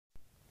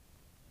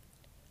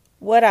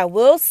What I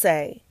will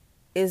say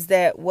is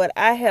that what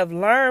I have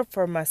learned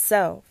for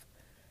myself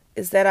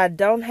is that I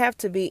don't have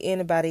to be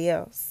anybody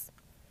else,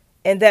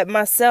 and that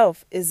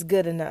myself is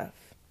good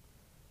enough.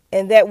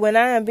 And that when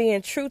I am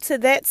being true to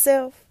that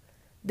self,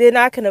 then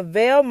I can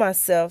avail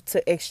myself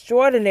to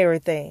extraordinary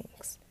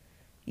things.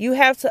 You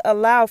have to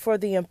allow for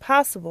the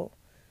impossible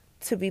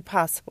to be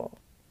possible.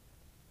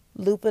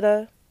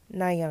 Lupita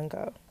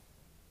Nyong'o.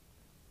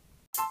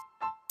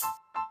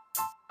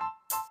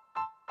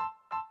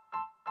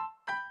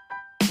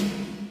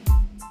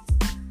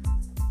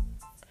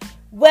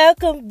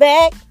 Welcome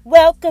back,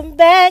 welcome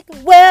back,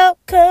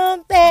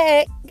 welcome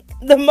back.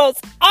 The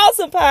most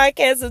awesome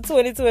podcast of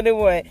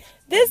 2021.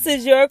 This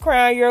is Your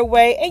Crown Your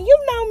Way, and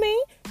you know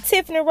me,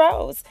 Tiffany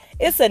Rose.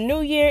 It's a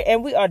new year,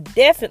 and we are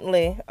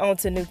definitely on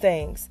to new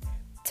things.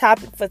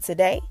 Topic for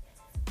today,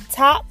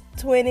 top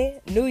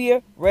 20 New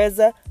Year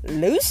resolutions.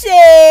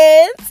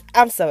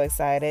 I'm so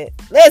excited.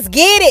 Let's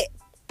get it.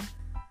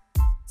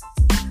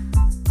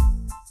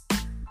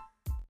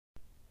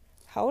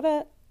 Hold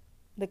up.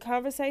 The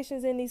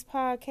conversations in these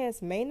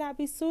podcasts may not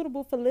be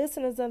suitable for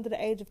listeners under the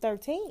age of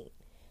 13.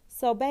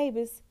 So,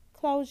 babies,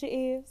 close your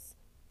ears.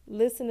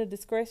 Listener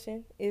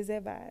discretion is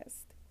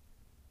advised.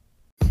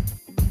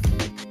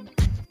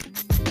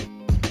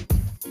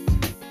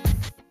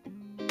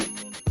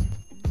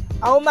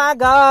 Oh my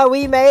God,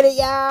 we made it,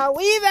 y'all.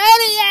 We made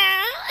it,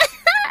 y'all.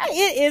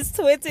 It is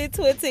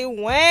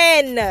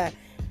 2021.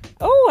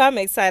 Oh, I'm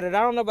excited. I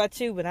don't know about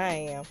you, but I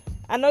am.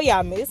 I know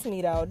y'all miss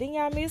me, though. Didn't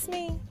y'all miss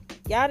me?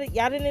 Y'all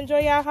didn't enjoy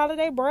y'all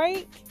holiday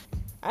break?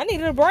 I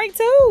needed a break,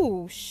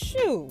 too.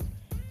 Shoot.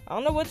 I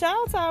don't know what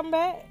y'all talking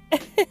about.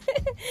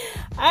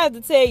 I have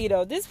to tell you,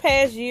 though, this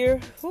past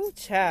year, whoo,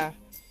 child,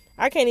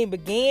 I can't even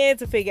begin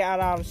to figure out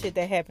all the shit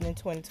that happened in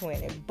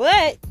 2020.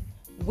 But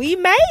we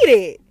made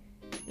it.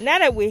 Now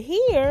that we're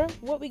here,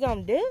 what we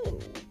gonna do?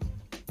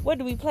 What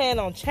do we plan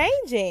on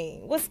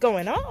changing? What's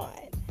going on?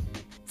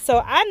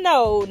 So I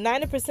know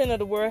 90% of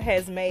the world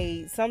has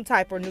made some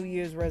type of New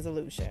Year's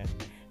resolution.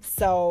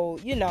 So,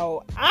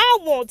 I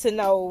want to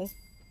know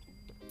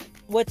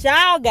what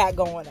y'all got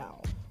going on.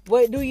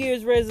 What New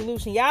Year's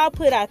resolution y'all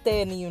put out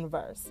there in the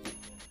universe.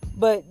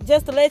 But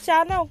just to let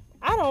y'all know,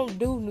 I don't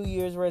do New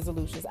Year's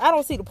resolutions. I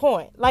don't see the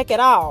point, like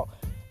at all.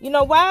 You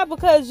know why?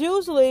 Because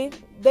usually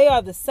they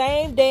are the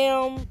same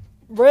damn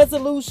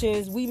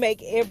resolutions we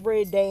make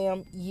every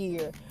damn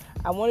year.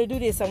 I want to do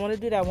this. I want to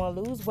do that. I want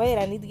to lose weight.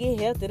 I need to get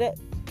healthy.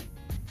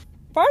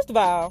 First of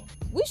all,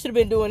 we should have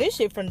been doing this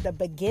shit from the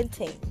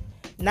beginning.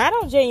 Not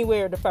on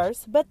January the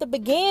 1st, but the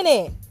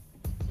beginning.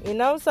 So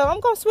I'm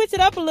going to switch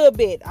it up a little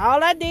bit.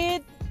 All I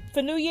did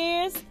for New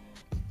Year's,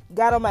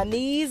 got on my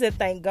knees and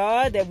thank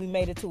God that we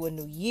made it to a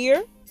new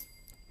year.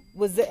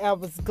 I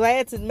was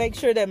glad to make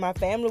sure that my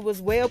family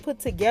was well put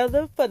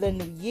together for the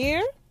new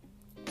year.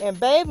 And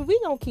baby, we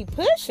going to keep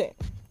pushing.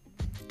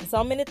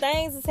 So many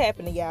things is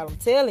happening, y'all. I'm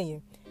telling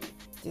you.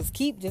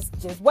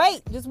 Just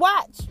wait. Just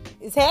watch.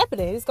 It's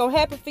happening. It's going to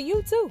happen for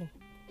you too.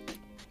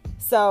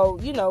 So,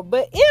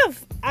 but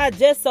if I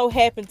just so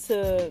happen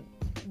to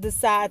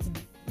decide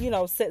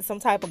to, set some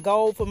type of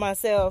goal for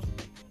myself,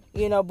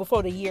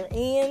 before the year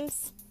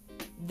ends,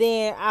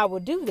 then I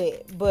would do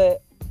that.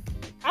 But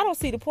I don't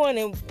see the point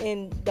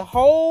in the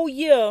whole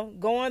year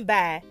going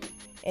by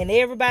and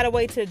everybody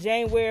wait till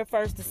January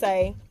 1st to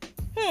say,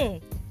 I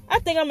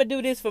think I'm going to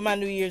do this for my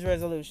New Year's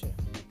resolution.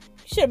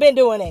 You should have been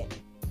doing that.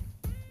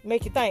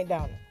 Make you think,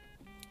 don't it?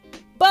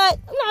 But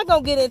I'm not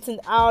going to get into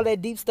all that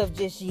deep stuff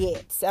just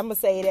yet. So I'm going to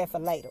say that for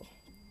later.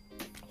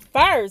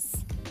 First,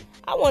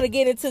 I want to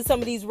get into some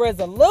of these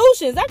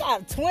resolutions. I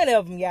got 20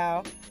 of them,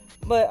 y'all.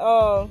 But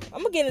I'm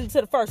going to get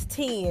into the first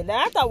 10.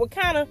 Now, I thought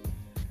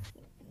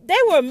they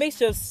were a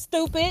mixture of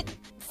stupid,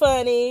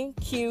 funny,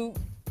 cute,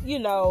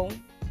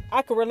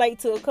 I could relate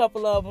to a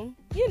couple of them,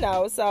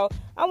 So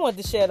I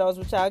wanted to share those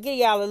with y'all. Give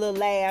y'all a little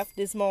laugh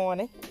this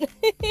morning.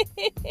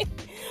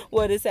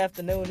 Well, this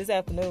afternoon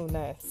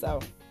now. So,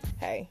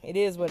 hey, it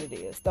is what it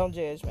is. Don't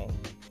judge me.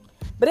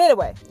 But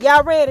anyway,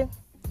 y'all ready?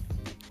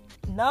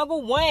 Number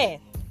 1,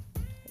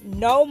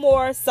 no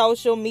more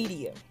social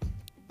media.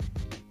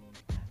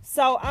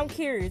 So I'm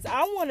curious.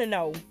 I want to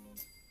know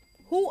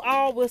who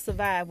all will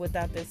survive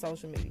without their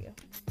social media.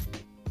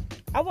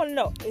 I want to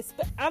know.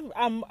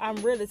 I'm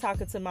really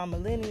talking to my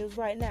millennials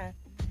right now,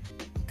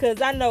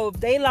 because I know if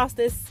they lost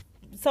their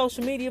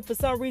social media for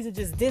some reason,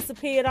 just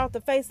disappeared off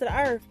the face of the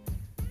earth,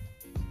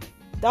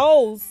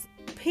 those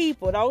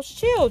people, those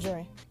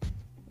children,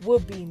 will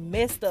be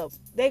messed up.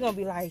 They're gonna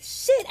be like,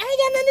 shit, I ain't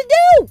got nothing to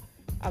do.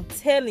 I'm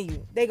telling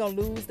you, they're gonna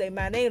lose their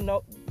mind. They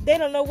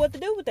don't know what to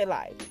do with their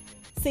life.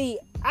 See,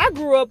 I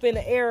grew up in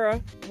an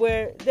era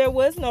where there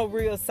was no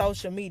real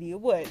social media.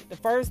 The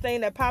first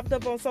thing that popped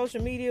up on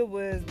social media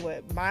was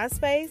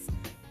MySpace?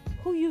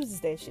 Who uses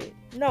that shit?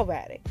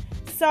 Nobody.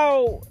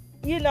 So,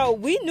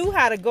 we knew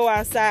how to go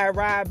outside,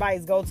 ride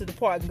bikes, go to the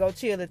park, and go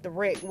chill at the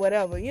rec,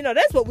 whatever.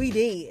 That's what we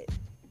did.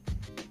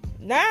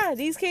 Now,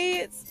 these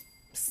kids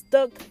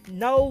stuck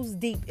nose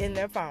deep in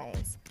their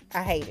phones.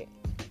 I hate it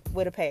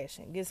with a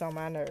passion. It gets on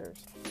my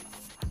nerves.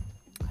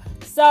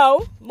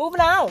 So, moving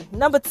on.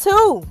 Number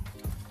 2,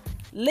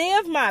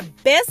 live my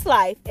best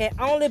life and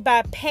only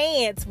buy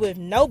pants with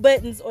no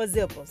buttons or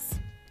zippers.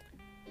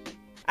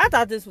 I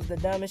thought this was the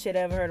dumbest shit I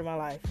ever heard in my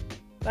life.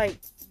 Like,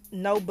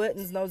 no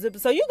buttons, no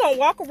zippers. So you gonna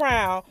walk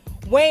around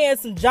wearing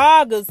some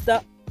joggers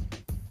stuff.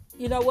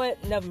 You know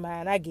what? Never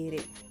mind. I get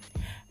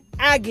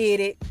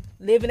it.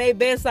 Living their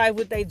best life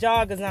with their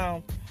joggers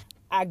on.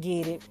 I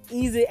get it.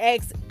 Easy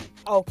access.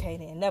 Okay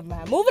then. Never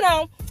mind. Moving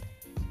on.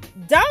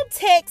 Don't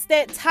text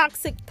that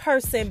toxic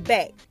person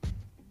back.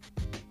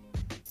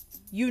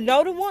 You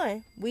know the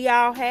one. We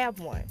all have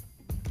one.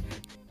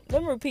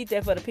 Let me repeat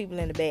that for the people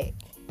in the back.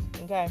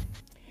 Okay?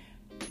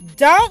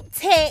 Don't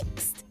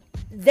text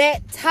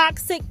that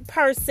toxic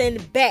person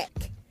back.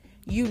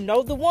 You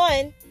know the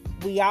one.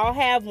 We all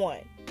have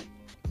one.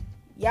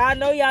 Y'all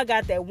know y'all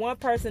got that one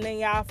person in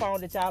y'all phone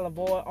that y'all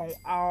avoid on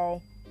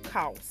all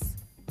costs.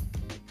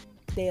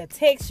 They'll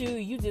text you.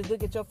 You just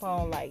look at your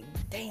phone like,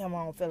 damn,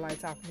 I don't feel like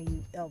talking to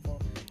you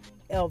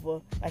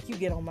ever. Like, you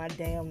get on my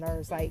damn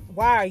nerves. Like,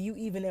 why are you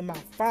even in my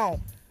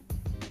phone?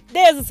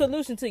 There's a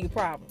solution to your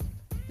problem.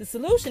 The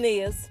solution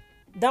is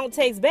don't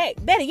text back.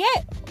 Better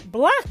yet,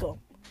 block them.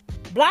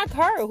 Block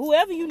her.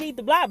 Whoever you need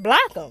to block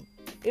them.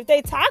 If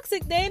they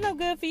toxic, they ain't no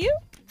good for you.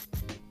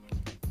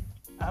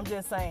 I'm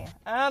just saying,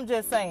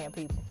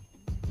 people.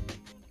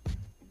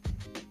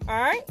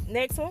 All right,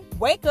 next one.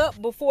 Wake up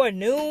before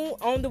noon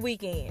on the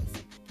weekends.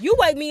 You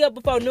wake me up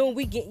before noon,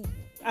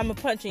 I'm going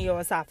to punch in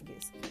your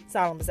esophagus. That's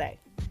all I'm going to say.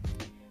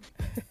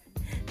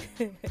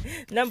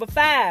 Number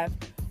 5,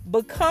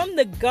 become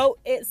the GOAT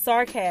at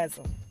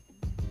sarcasm.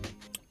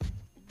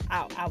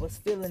 I was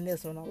feeling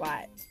this one a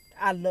lot.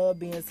 I love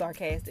being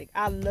sarcastic.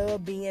 I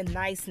love being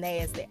nice,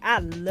 nasty. I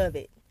love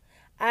it.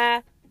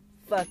 I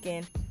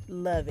fucking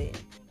love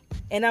it.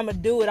 And I'm going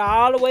to do it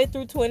all the way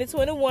through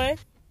 2021.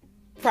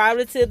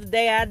 Probably till the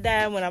day I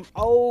die when I'm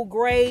old,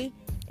 gray,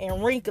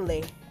 and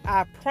wrinkly.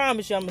 I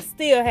promise you I'm going to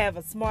still have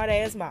a smart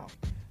ass mouth.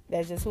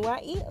 That's just who I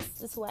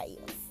is.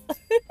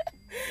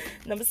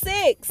 Number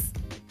 6.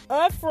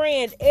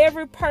 Unfriend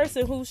every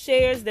person who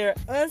shares their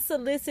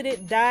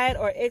unsolicited diet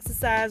or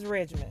exercise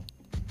regimen.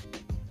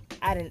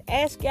 I didn't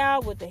ask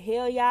y'all what the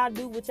hell y'all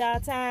do with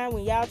y'all time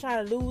when y'all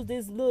trying to lose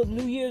this little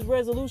New Year's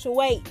resolution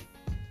weight.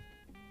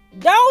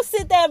 Don't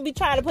sit there and be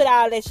trying to put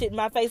all that shit in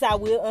my face. I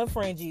will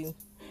unfriend you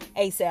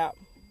ASAP.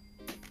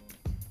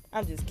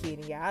 I'm just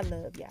kidding, y'all. I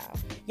love y'all.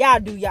 Y'all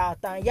do y'all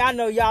thing. Y'all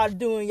know y'all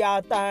doing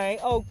y'all thing.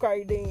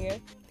 Okay,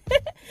 then.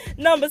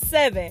 Number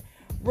 7.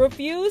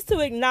 Refuse to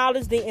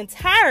acknowledge the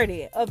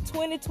entirety of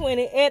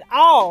 2020 at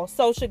all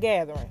social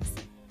gatherings.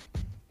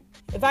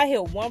 If I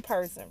hear one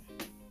person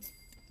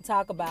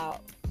talk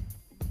about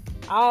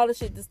all the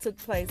shit that took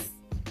place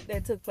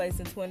in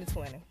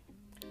 2020,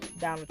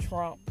 Donald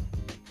Trump,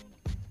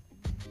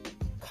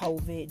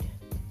 COVID,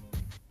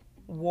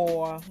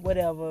 war,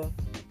 whatever,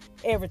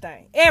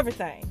 everything,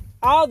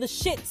 all the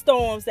shit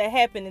storms that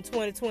happened in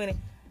 2020,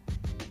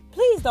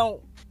 please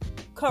don't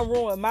come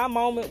ruin my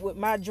moment with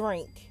my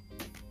drink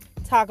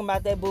talking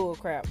about that bull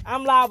crap.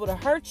 I'm liable to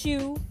hurt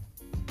you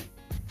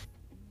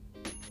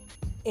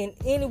in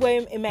any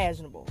way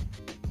imaginable.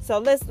 So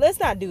let's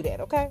not do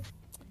that, okay?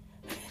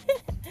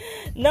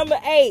 Number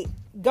 8,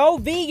 go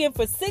vegan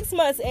for 6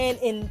 months and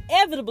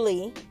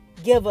inevitably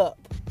give up.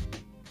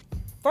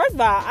 First of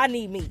all, I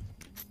need meat.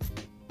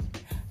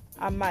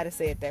 I might have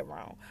said that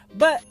wrong.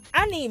 But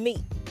I need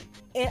meat.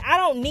 And I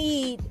don't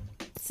need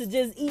to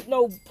just eat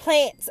no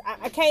plants.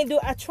 I can't do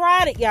it. I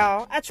tried it,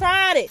 y'all. I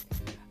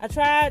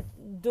tried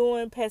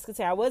doing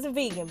pescatarian. I wasn't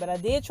vegan, but I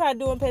did try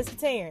doing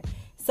pescatarian.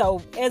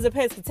 So as a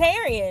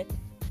pescatarian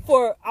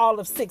for all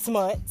of 6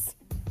 months,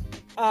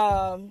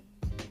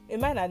 it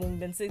might not even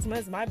been 6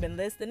 months. It might have been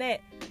less than that.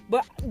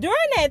 But during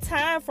that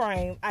time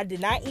frame, I did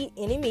not eat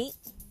any meat.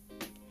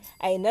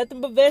 I ate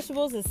nothing but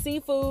vegetables and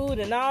seafood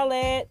and all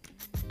that.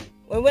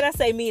 When I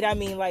say meat, I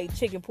mean like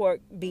chicken, pork,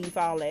 beef,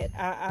 all that.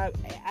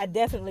 I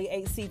definitely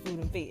ate seafood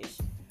and fish.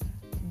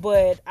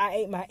 But I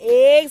ate my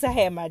eggs. I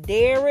had my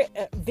dairy.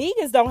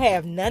 Vegans don't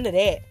have none of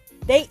that.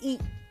 They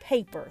eat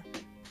paper.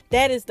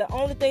 That is the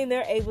only thing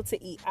they're able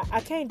to eat.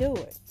 I can't do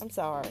it. I'm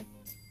sorry.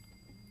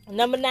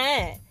 Number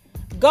 9.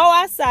 Go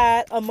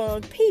outside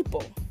among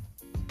people.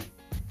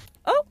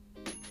 Oh,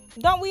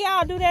 don't we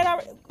all do that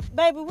already?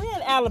 Baby, we're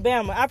in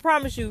Alabama. I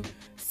promise you,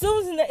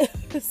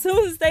 as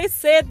soon as they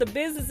said the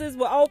businesses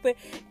were open,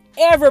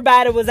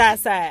 everybody was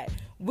outside.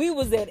 We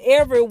was at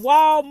every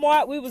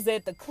Walmart. We was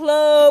at the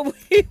club.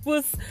 We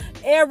was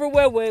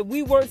everywhere where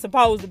we weren't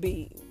supposed to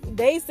be.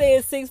 They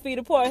said 6 feet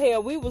apart.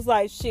 Hell, we was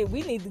like, shit,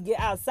 we need to get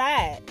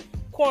outside.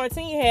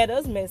 Quarantine had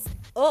us messed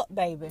up,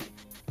 baby.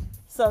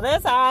 So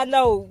that's how I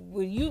know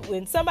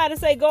when somebody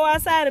say go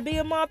outside and be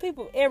among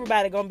people,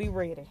 everybody gonna be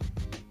ready.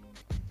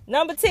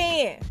 Number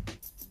 10.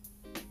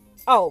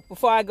 Oh,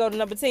 before I go to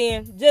number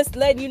 10, just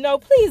letting you know,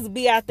 please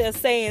be out there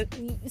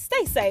saying,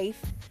 stay safe.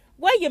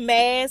 Wear your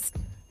mask.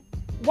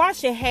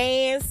 Wash your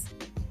hands.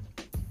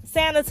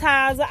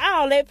 sanitizer,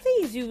 all that.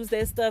 Please use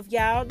that stuff,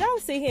 y'all.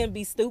 Don't sit here and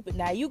be stupid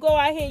now. You go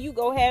out here, you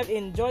go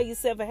enjoy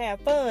yourself and have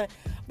fun,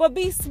 but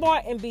be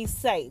smart and be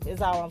safe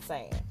is all I'm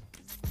saying.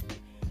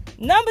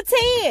 Number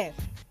 10.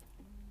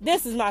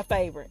 This is my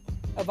favorite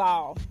of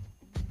all.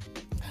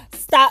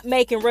 Stop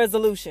making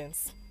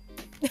resolutions.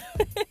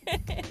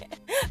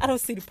 I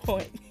don't see the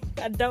point.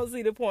 I don't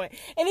see the point.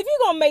 And if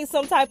you're going to make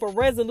some type of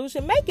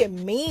resolution, make it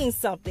mean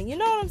something. You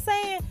know what I'm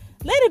saying?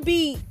 Don't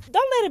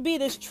let it be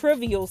this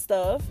trivial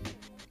stuff.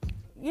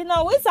 You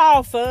know, it's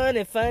all fun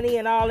and funny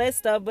and all that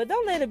stuff, but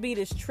don't let it be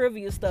this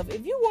trivial stuff.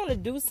 If you want to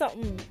do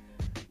something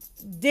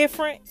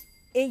different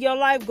in your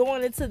life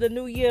going into the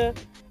new year,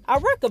 I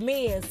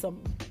recommend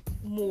some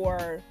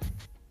more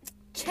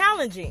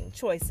challenging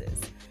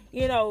choices.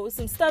 You know,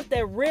 some stuff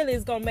that really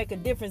is going to make a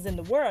difference in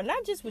the world,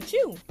 not just with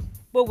you,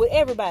 but with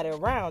everybody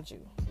around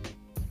you.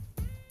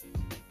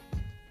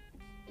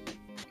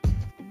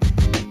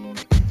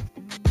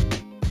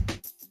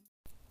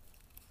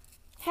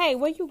 Hey,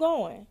 where you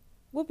going?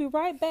 We'll be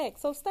right back,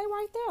 so stay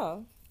right there.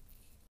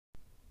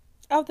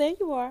 Oh, there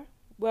you are.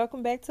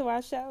 Welcome back to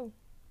our show.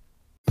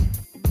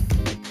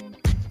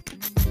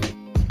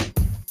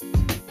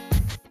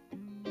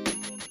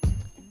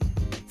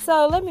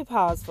 So let me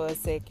pause for a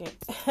second.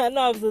 I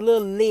know I was a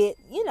little lit,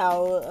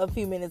 a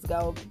few minutes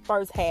ago,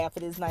 first half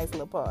of this nice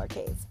little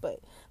podcast, but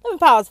let me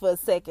pause for a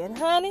second.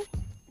 Honey,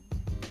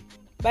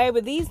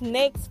 baby, these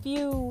next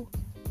few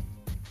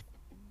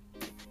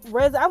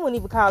I wouldn't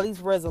even call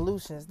these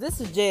resolutions. This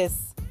is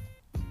just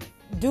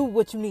do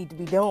what you need to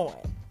be doing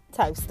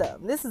type stuff.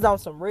 This is on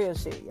some real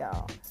shit,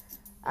 y'all.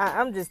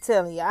 I'm just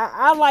telling you.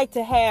 I like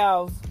to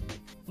have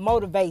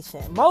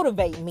motivation.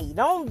 Motivate me.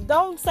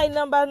 Don't say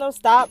nothing about no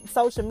stop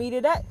social media.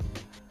 That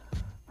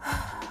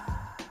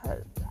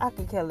I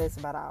could care less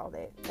about all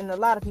that. And a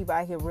lot of people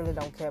out here really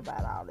don't care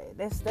about all that.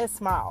 That's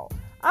small.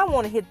 I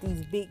want to hit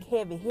these big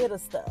heavy hitter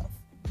stuff.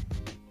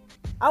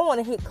 I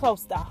want to hit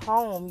close to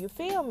home. You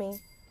feel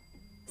me?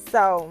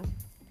 So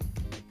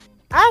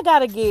I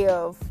gotta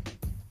give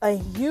a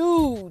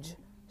huge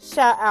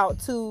shout out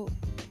to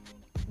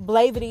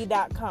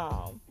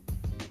Blavity.com.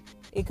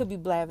 It could be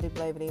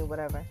Blavity,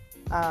 whatever.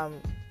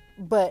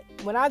 But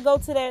when I go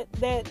to that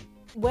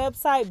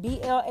website,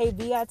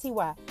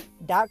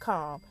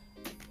 BLAVITY.com,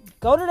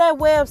 go to that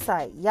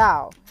website,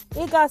 y'all.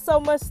 It got so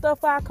much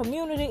stuff for our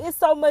community. It's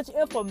so much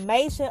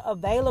information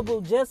available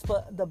just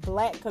for the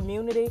black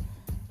community.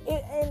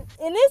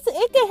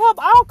 It can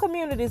help all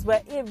communities,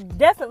 but it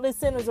definitely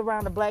centers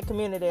around the black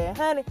community. And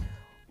honey,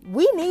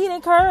 we need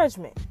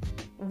encouragement.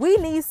 We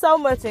need so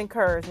much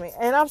encouragement.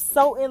 And I'm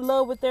so in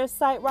love with their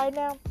site right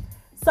now.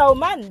 So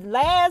my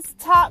last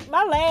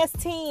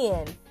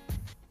 10,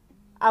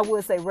 I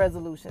would say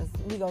resolutions.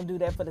 We're going to do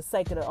that for the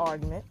sake of the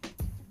argument.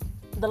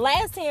 The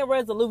last 10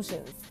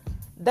 resolutions,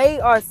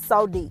 they are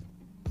so deep.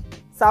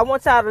 So I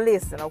want y'all to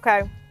listen,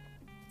 okay?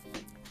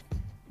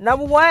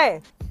 Number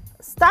 1,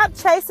 stop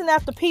chasing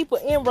after people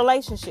in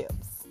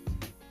relationships.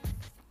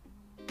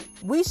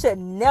 We should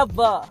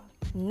never,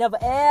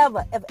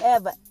 ever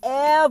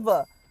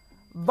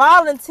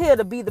volunteer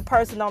to be the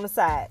person on the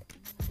side.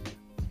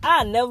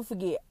 I'll never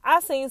forget. I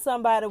seen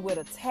somebody with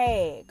a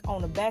tag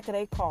on the back of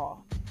their car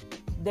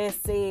that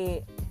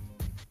said,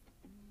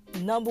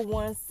 number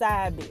 1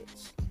 side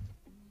bitch.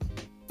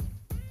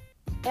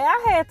 And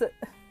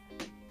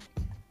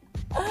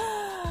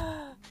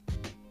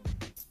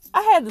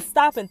I had to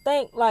stop and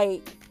think,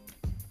 like,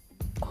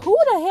 who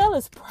the hell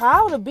is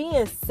proud of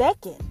being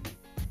second?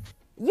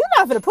 You're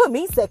not going to put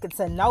me second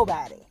to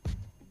nobody.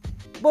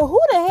 But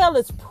who the hell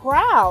is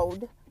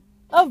proud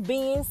of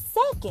being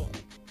second?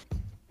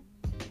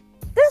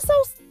 That's so...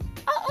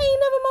 I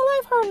ain't never in my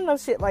life heard of no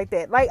shit like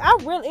that. Like,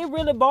 it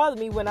really bothered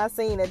me when I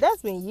seen it.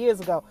 That's been years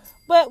ago.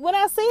 But when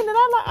I seen it,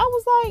 I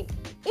was like,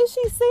 is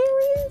she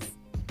serious?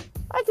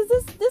 Like,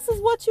 this is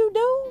what you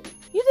do?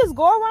 You just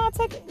go around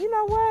taking... You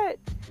know what?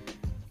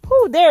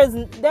 There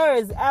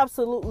is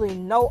absolutely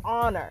no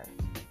honor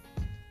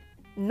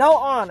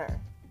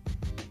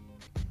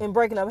in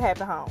breaking up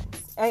happy homes.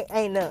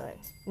 Ain't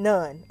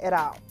none at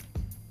all.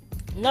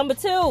 Number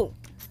 2,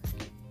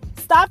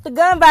 stop the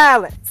gun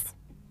violence.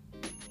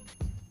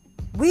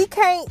 We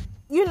can't,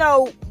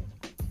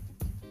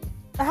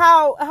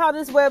 how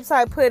this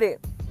website put it,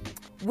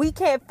 we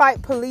can't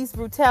fight police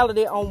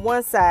brutality on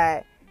one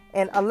side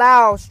and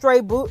allow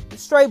stray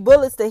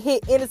bullets to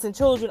hit innocent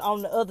children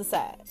on the other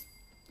side.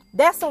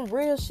 That's some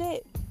real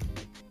shit.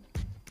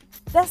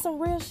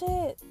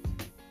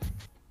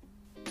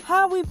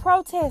 How are we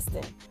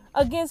protesting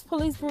against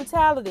police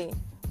brutality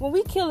when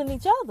we killing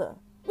each other?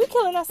 We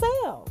killing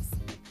ourselves.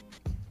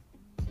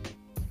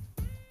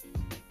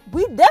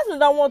 We definitely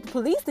don't want the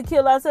police to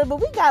kill ourselves, but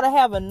we gotta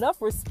have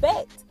enough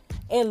respect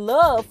and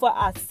love for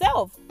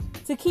ourselves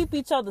to keep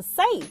each other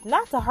safe,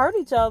 not to hurt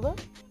each other.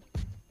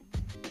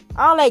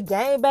 All that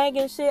gang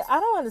banging shit, I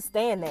don't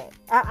understand that.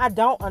 I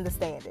don't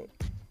understand it.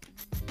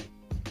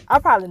 I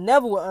probably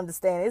never will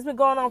understand it. It's been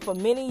going on for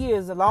many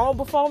years, long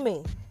before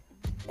me,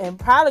 and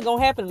probably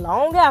gonna happen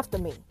long after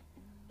me.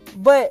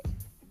 But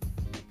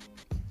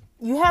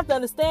you have to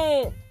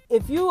understand,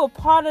 if you are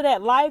part of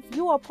that life,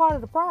 you are part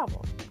of the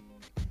problem.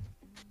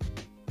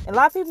 And a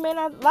lot of people may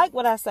not like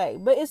what I say,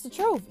 but it's the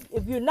truth.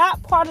 If you're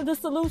not part of the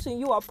solution,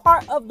 you are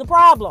part of the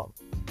problem.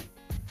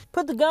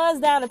 Put the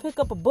guns down and pick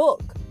up a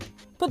book.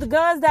 Put the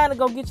guns down and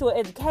go get you an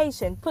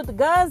education. Put the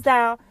guns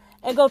down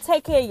and go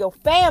take care of your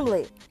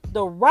family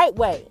the right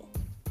way.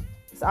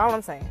 That's all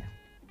I'm saying.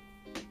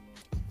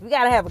 You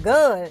got to have a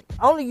gun.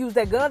 Only use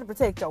that gun to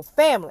protect your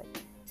family.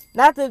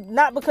 Not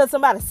because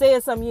somebody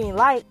said something you ain't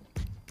like.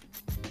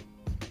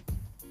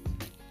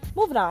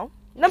 Moving on.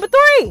 Number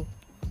 3.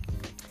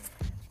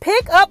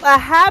 Pick up a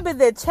habit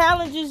that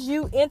challenges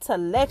you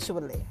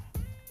intellectually.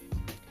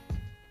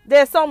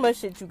 There's so much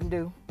shit you can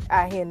do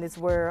out here in this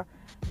world.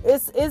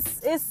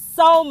 It's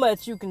so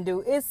much you can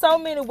do. It's so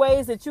many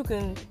ways that you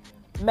can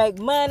make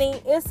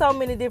money. It's so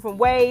many different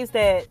ways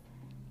that,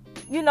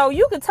 you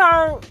can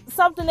turn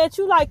something that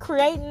you like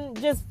creating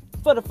just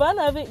for the fun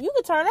of it. You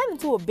can turn that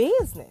into a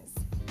business.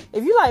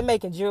 If you like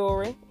making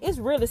jewelry, it's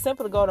really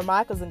simple to go to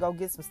Michael's and go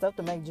get some stuff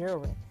to make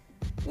jewelry.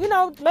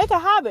 Make a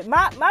hobby.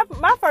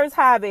 My first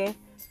hobby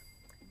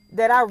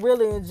that I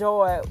really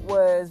enjoyed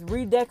was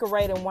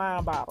redecorating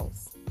wine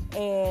bottles.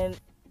 And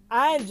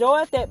I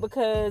enjoyed that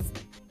because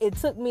it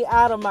took me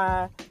out of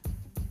my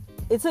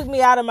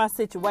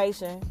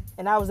situation,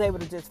 and I was able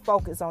to just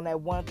focus on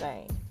that one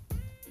thing.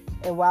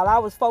 And while I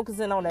was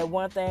focusing on that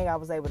one thing, I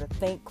was able to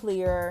think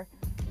clearer.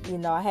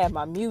 I had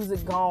my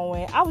music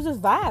going. I was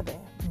just vibing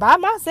by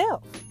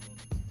myself.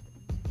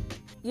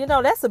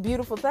 That's a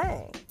beautiful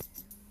thing.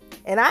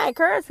 And I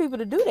encourage people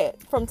to do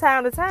that from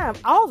time to time,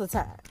 all the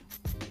time.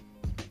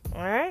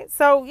 All right?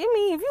 So, if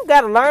you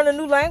got to learn a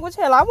new language,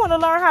 hell, I want to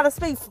learn how to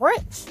speak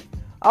French.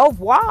 Au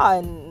revoir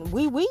and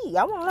oui.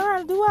 I want to learn how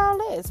to do all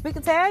that. Speak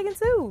Italian,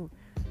 too.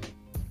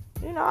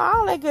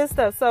 All that good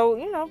stuff.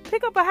 So,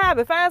 pick up a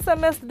habit. Find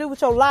something else to do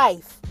with your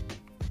life.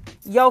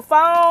 Your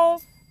phone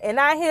and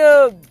out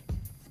here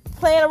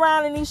playing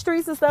around in these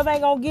streets and stuff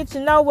ain't going to get you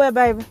nowhere,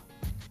 baby.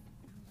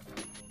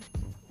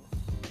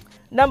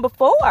 Number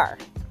 4.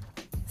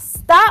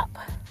 Stop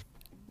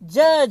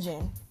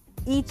judging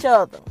each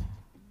other.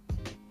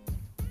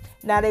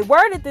 Now, they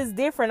worded this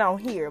different on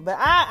here, but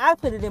I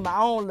put it in my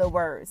own little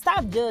words.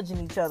 Stop judging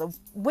each other.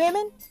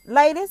 Women,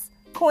 ladies,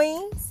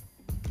 queens,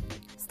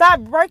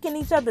 stop breaking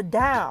each other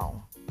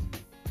down.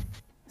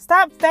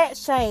 Stop fat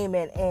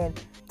shaming and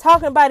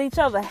talking about each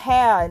other's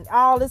hair and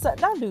all this.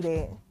 Don't do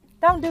that.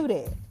 Don't do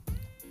that.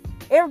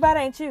 Everybody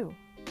ain't you.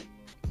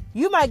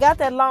 You might got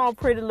that long,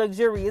 pretty,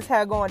 luxurious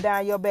hair going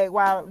down your back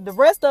while the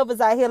rest of us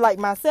out here like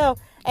myself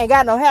ain't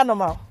got no hair no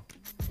more.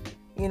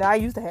 I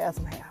used to have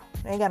some hair.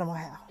 Ain't got no more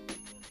hair.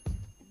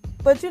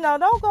 But,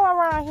 don't go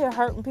around here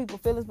hurting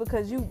people's feelings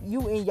because you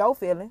in your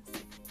feelings.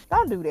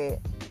 Don't do that.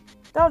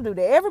 Don't do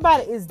that.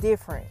 Everybody is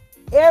different.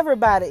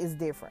 Everybody is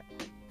different.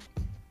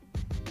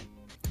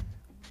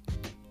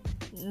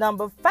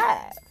 Number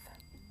 5.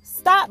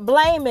 Stop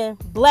blaming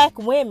black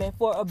women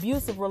for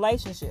abusive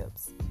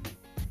relationships.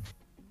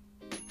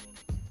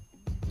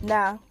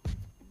 Now,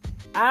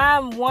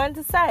 I'm one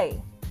to say,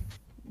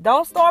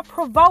 don't start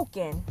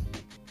provoking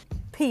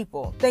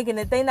people thinking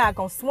that they're not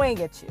going to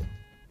swing at you.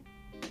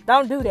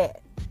 Don't do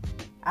that.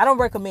 I don't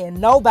recommend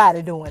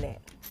nobody doing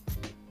that.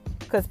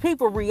 Because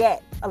people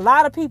react. A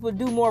lot of people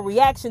do more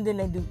reaction than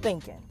they do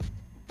thinking.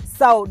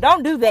 So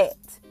don't do that.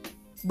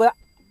 But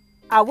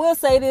I will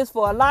say this,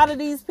 for a lot of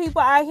these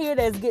people out here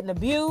that's getting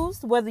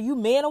abused, whether you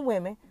men or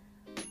women,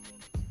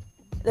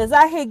 that's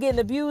out here getting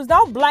abused,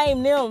 don't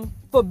blame them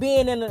for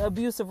being in an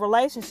abusive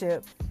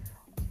relationship.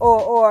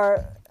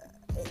 Or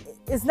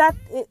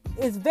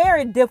it's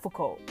very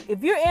difficult.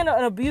 If you're in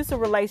an abusive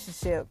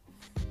relationship,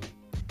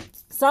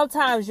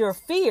 sometimes your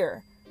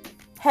fear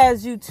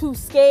has you too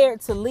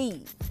scared to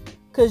leave.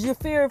 Because you're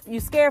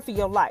scared for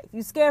your life.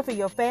 You're scared for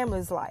your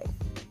family's life.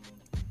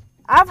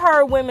 I've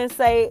heard women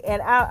say,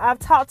 and I've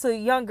talked to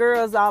young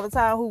girls all the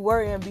time who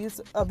were in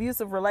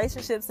abusive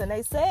relationships, and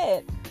they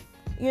said,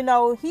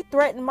 he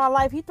threatened my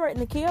life. He threatened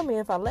to kill me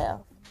if I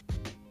left.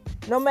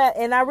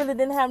 And I really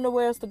didn't have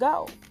nowhere else to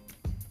go.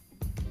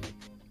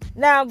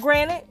 Now,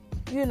 granted,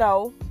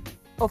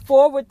 a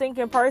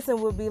forward-thinking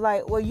person would be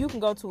like, well, you can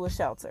go to a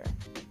shelter,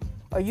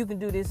 or you can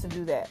do this and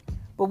do that.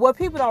 But what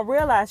people don't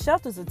realize,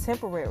 shelters are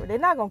temporary. They're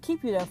not going to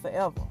keep you there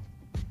forever.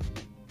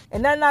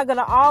 And they're not going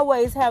to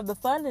always have the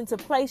funding to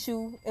place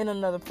you in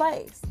another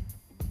place.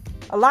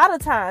 A lot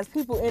of times,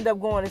 people end up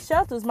going to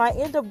shelters, might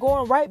end up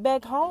going right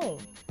back home,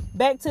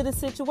 back to the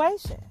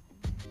situation.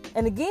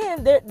 And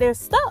again, they're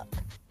stuck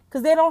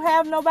because they don't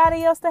have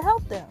nobody else to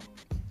help them.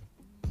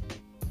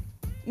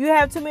 You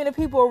have too many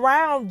people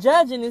around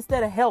judging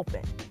instead of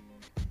helping.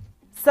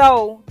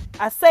 So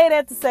I say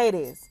that to say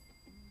this.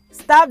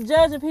 Stop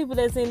judging people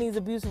that's in these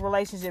abusive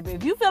relationships.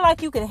 If you feel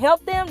like you can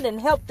help them, then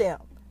help them.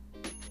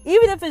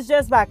 Even if it's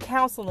just by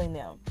counseling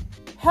them.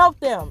 Help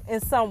them in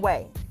some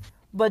way.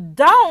 But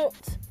don't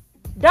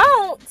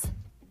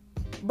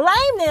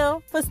blame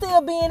them for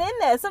still being in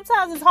there.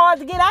 Sometimes it's hard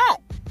to get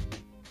out.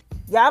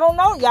 Y'all don't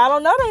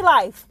know their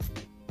life.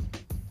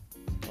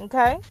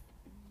 Okay?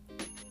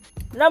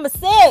 Number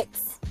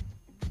 6.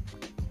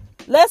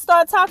 Let's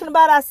start talking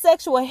about our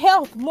sexual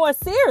health more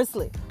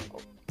seriously.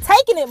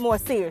 Taking it more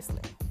seriously.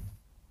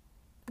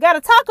 Got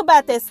to talk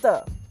about that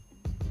stuff.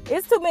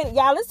 It's too many,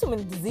 y'all, it's too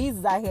many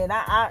diseases out here.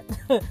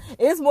 And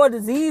it's more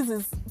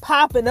diseases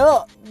popping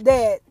up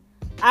that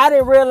I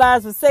didn't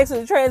realize was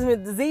sexually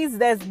transmitted diseases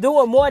that's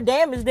doing more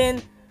damage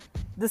than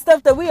the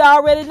stuff that we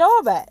already know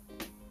about.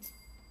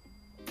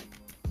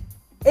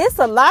 It's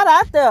a lot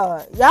out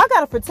there. Y'all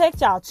got to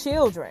protect y'all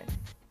children.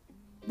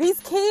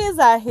 These kids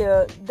out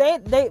here,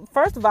 they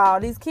first of all,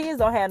 these kids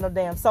don't have no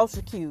damn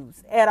social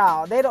cues at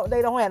all. They don't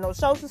have no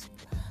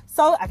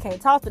I can't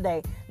talk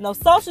today. No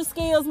social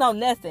skills, no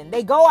nothing.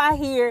 They go out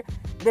here,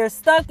 they're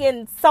stuck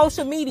in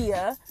social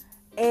media,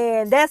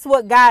 and that's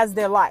what guides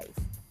their life.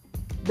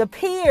 The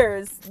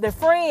peers, the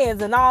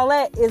friends, and all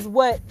that is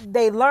what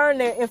they learn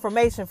their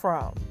information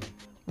from.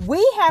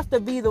 We have to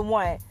be the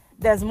one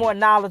that's more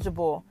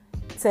knowledgeable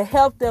to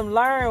help them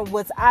learn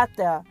what's out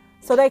there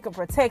so they can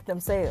protect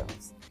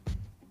themselves.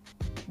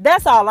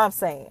 That's all I'm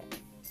saying.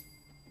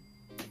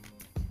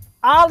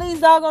 All these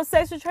doggone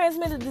sexually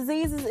transmitted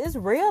diseases is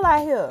real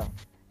out here.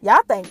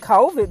 Y'all think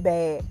COVID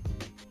bad.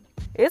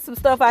 It's some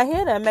stuff out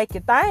here that make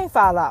your thing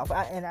fall off.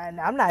 And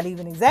I'm not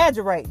even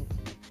exaggerating.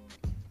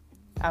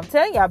 I'm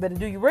telling y'all, better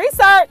do your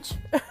research.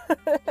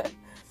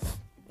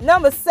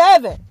 Number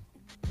 7.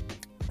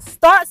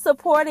 Start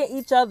supporting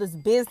each other's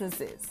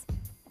businesses.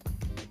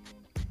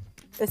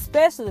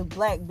 Especially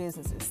black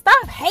businesses.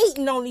 Stop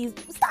hating on these.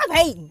 Stop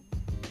hating.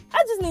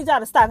 I just need y'all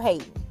to stop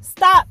hating.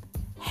 Stop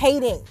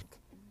hating.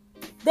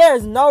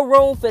 There's no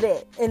room for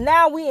that. And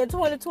now we in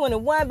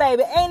 2021,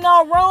 baby. Ain't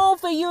no room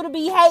for you to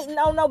be hating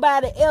on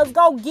nobody else.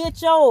 Go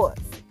get yours.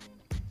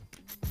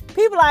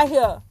 People out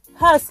here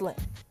hustling.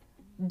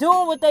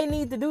 Doing what they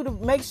need to do to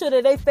make sure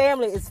that their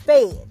family is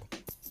fed.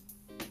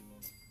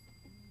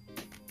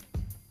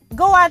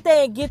 Go out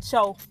there and get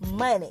your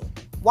money.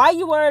 Why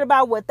you worried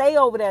about what they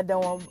over there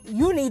doing?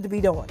 You need to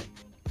be doing it.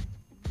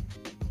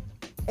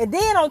 And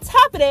then on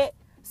top of that,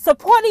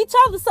 support each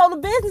other so the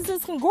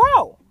businesses can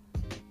grow.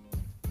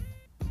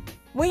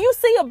 When you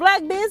see a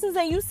black business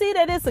and you see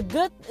that it's a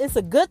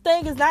good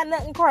thing, it's not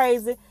nothing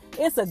crazy,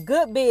 it's a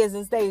good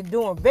business, they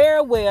doing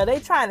very well, they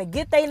trying to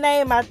get their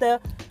name out there.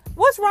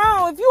 What's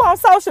wrong if you on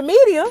social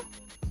media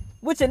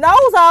with your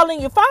nose all in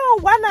your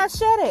phone? Why not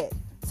share that?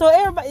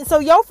 So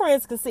your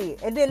friends can see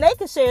it. And then they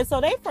can share it so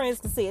their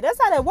friends can see it. That's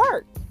how that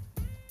works.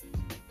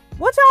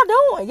 What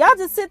y'all doing? Y'all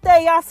just sit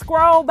there, y'all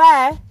scroll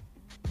by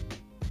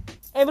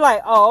and be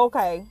like, oh,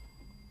 okay.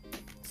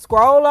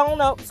 Scrolling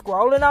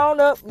on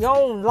up. You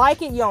don't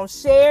like it, you don't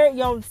share it, you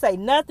don't say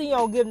nothing, you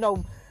don't give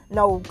no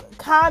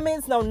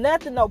comments, no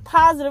nothing, no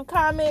positive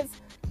comments.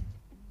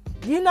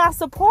 You're not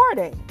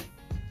supporting.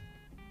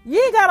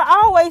 You ain't gotta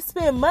always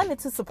spend money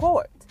to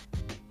support.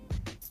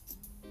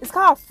 It's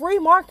called free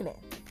marketing.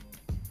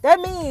 That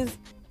means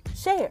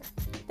share.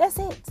 That's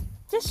it.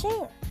 Just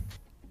share.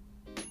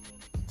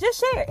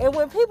 Just share. And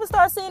when people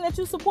start seeing that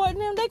you supporting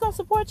them, they gonna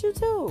support you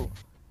too.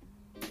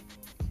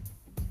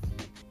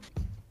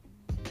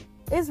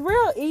 It's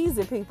real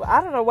easy, people.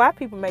 I don't know why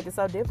people make it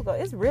so difficult.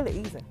 It's really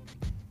easy.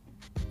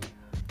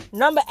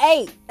 Number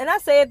 8, and I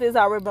said this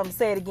already, but I'm going to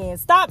say it again.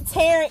 Stop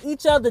tearing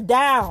each other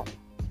down.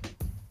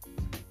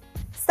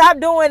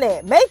 Stop doing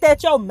that. Make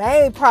that your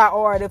main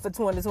priority for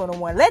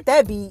 2021. Let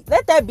that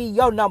be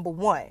your number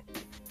one.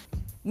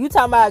 You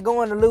talking about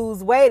going to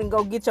lose weight and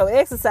go get your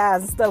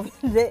exercise and stuff.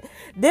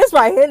 This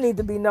right here need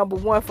to be number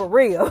one for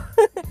real.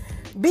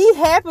 Be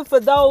happy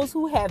for those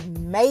who have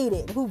made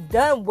it, who've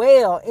done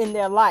well in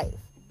their life.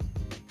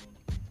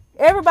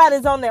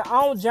 Everybody's on their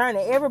own journey.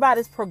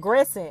 Everybody's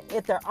progressing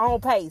at their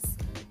own pace.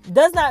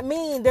 Does not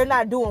mean they're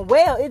not doing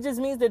well. It just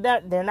means that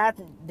they're not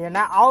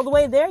all the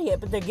way there yet,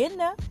 but they're getting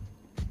there.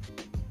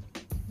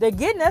 They're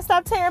getting there.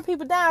 Stop tearing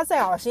people down and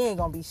saying, "Oh, she ain't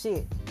gonna be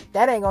shit.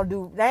 That ain't gonna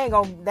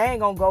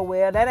go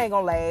well. That ain't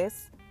gonna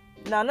last."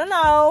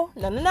 No.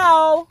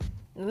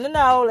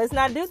 Let's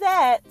not do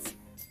that.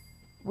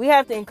 We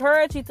have to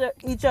encourage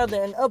each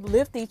other and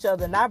uplift each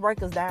other, not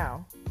break us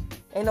down.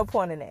 Ain't no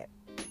point in that.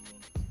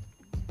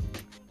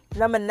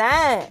 Number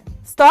 9,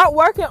 start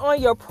working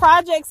on your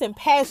projects and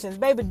passions.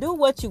 Baby, do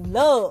what you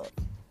love.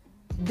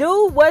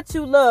 Do what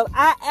you love.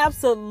 I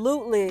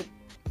absolutely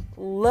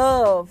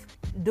love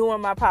doing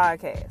my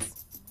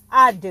podcast.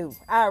 I do.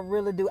 I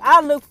really do.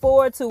 I look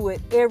forward to it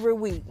every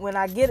week when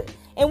I get it.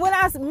 And when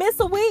I miss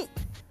a week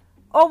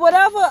or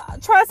whatever,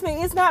 trust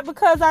me, it's not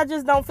because I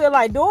just don't feel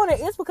like doing it.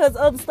 It's because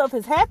other stuff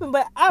has happened.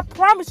 But I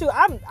promise you,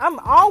 I'm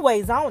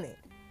always on it.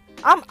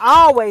 I'm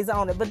always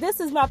on it. But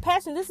this is my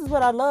passion. This is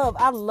what I love.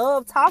 I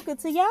love talking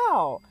to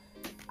y'all.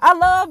 I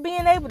love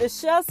being able to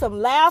share some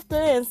laughter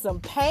and some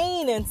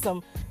pain and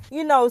some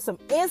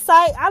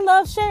insight. I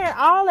love sharing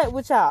all that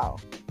with y'all.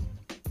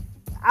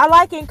 I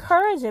like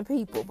encouraging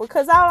people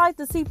because I like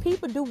to see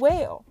people do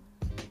well.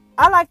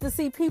 I like to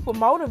see people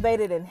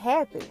motivated and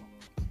happy.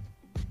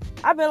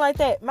 I've been like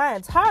that my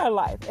entire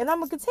life, and I'm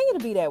going to continue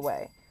to be that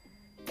way.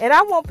 And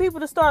I want people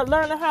to start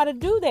learning how to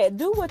do that.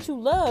 Do what you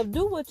love.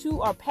 Do what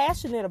you are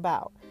passionate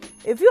about.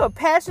 If you are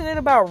passionate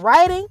about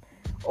writing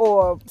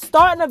or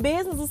starting a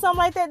business or something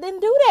like that, then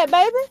do that,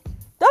 baby.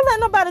 Don't let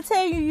nobody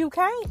tell you you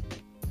can't,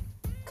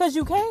 because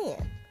you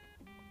can.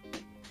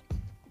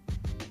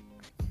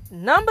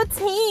 Number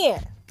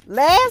 10,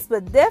 last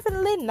but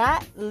definitely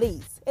not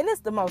least, and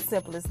it's the most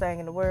simplest thing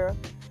in the world.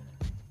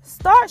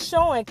 Start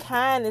showing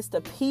kindness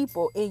to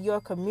people in your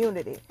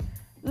community.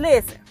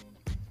 Listen,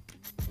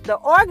 the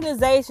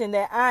organization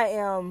that I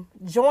am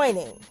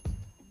joining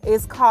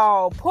is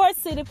called Port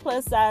City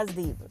Plus Size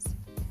Divas.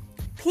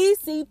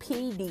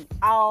 PCPD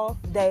all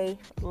day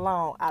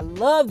long. I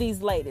love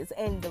these ladies.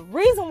 And the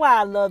reason why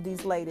I love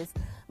these ladies,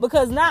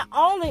 because not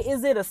only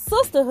is it a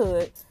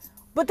sisterhood,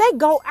 but they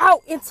go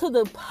out into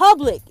the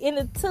public,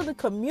 into the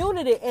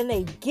community, and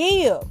they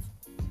give.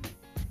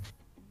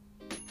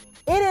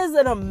 It is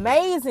an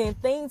amazing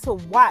thing to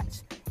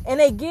watch. And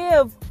they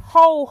give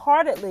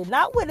wholeheartely,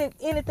 not with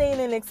anything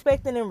and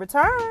expecting in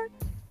return.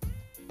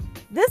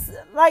 This,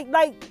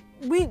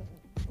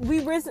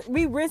 we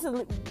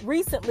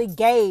recently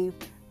gave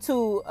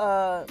to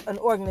an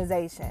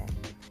organization,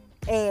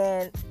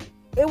 and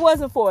it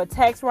wasn't for a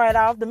tax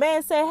write-off. The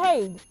man said,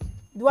 "Hey,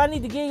 do I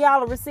need to give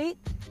y'all a receipt?"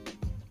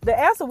 The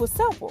answer was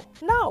simple: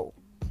 no.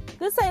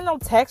 This ain't no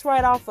tax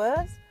write-off for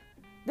us.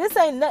 This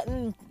ain't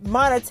nothing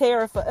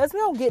monetary for us. We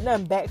don't get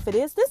nothing back for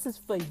this. This is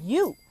for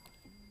you.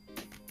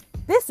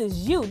 This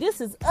is you. This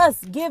is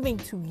us giving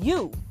to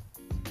you,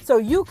 so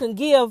you can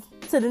give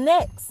to the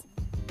next.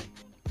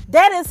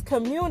 That is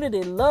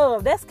community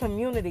love. That's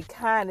community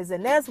kindness,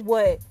 and that's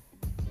what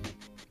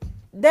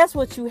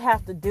you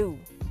have to do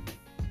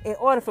in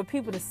order for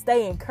people to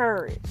stay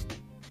encouraged.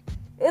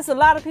 It's a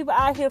lot of people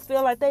out here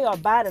feel like they are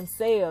by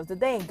themselves,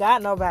 that they ain't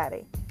got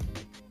nobody.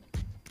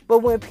 But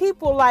when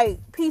people like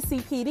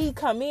PCPD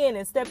come in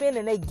and step in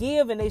and they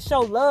give and they show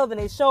love and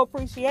they show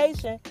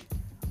appreciation,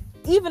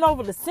 even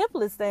over the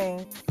simplest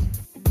things,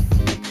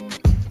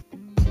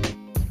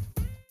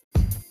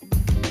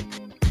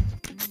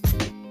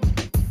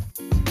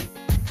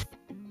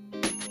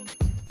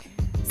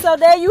 so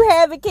there you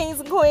have it, kings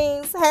and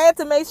queens. Had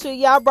to make sure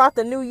y'all brought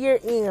the new year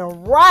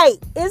in right.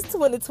 It's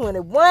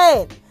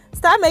 2021.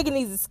 Stop making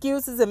these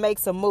excuses and make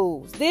some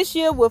moves. This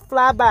year will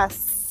fly by,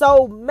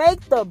 so make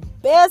the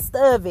best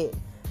of it.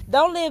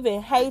 Don't live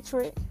in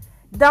hatred.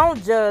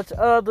 Don't judge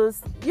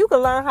others. You can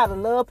learn how to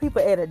love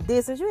people at a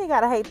distance. You ain't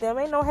got to hate them.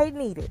 Ain't no hate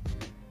needed.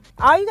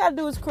 All you got to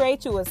do is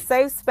create you a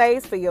safe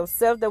space for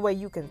yourself. That way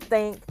you can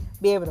think,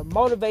 be able to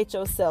motivate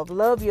yourself,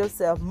 love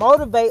yourself,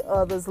 motivate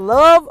others,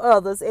 love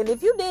others. And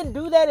if you didn't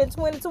do that in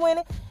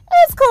 2020,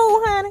 it's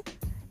cool, honey.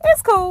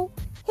 It's cool.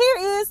 Here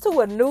is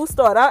to a new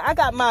start. I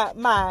got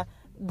my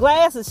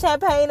glass of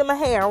champagne in my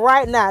hand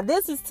right now.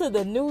 This is to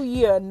the new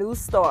year, a new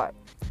start.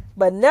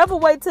 But never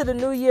wait till the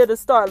new year to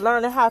start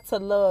learning how to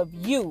love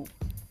you.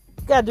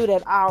 You got to do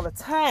that all the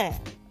time.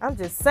 I'm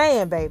just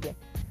saying, baby.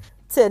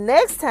 Till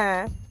next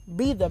time,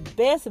 be the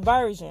best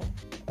version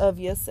of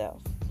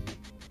yourself.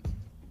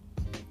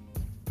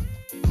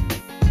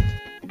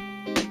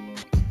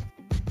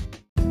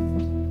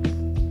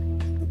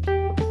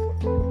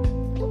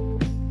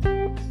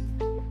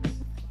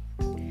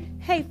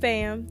 Hey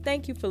fam,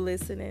 thank you for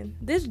listening.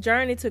 This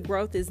journey to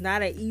growth is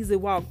not an easy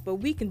walk, but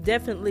we can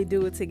definitely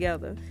do it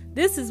together.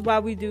 This is why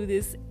we do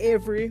this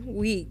every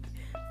week.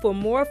 For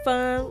more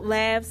fun,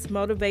 laughs,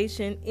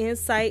 motivation,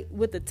 insight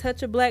with a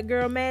touch of Black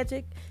Girl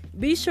Magic,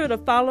 be sure to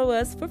follow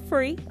us for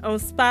free on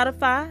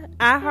Spotify,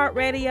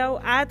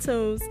 iHeartRadio,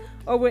 iTunes,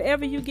 or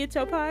wherever you get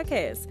your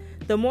podcasts.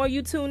 The more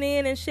you tune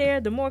in and share,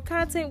 the more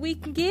content we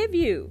can give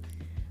you.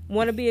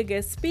 Want to be a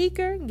guest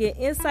speaker, get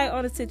insight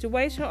on a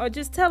situation, or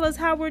just tell us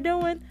how we're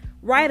doing?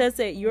 Write us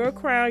at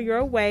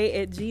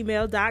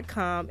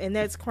yourcrownyourway@gmail.com, and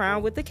that's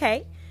crown with a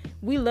K.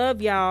 We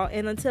love y'all,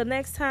 and until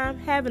next time,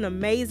 have an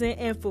amazing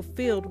and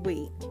fulfilled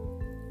week.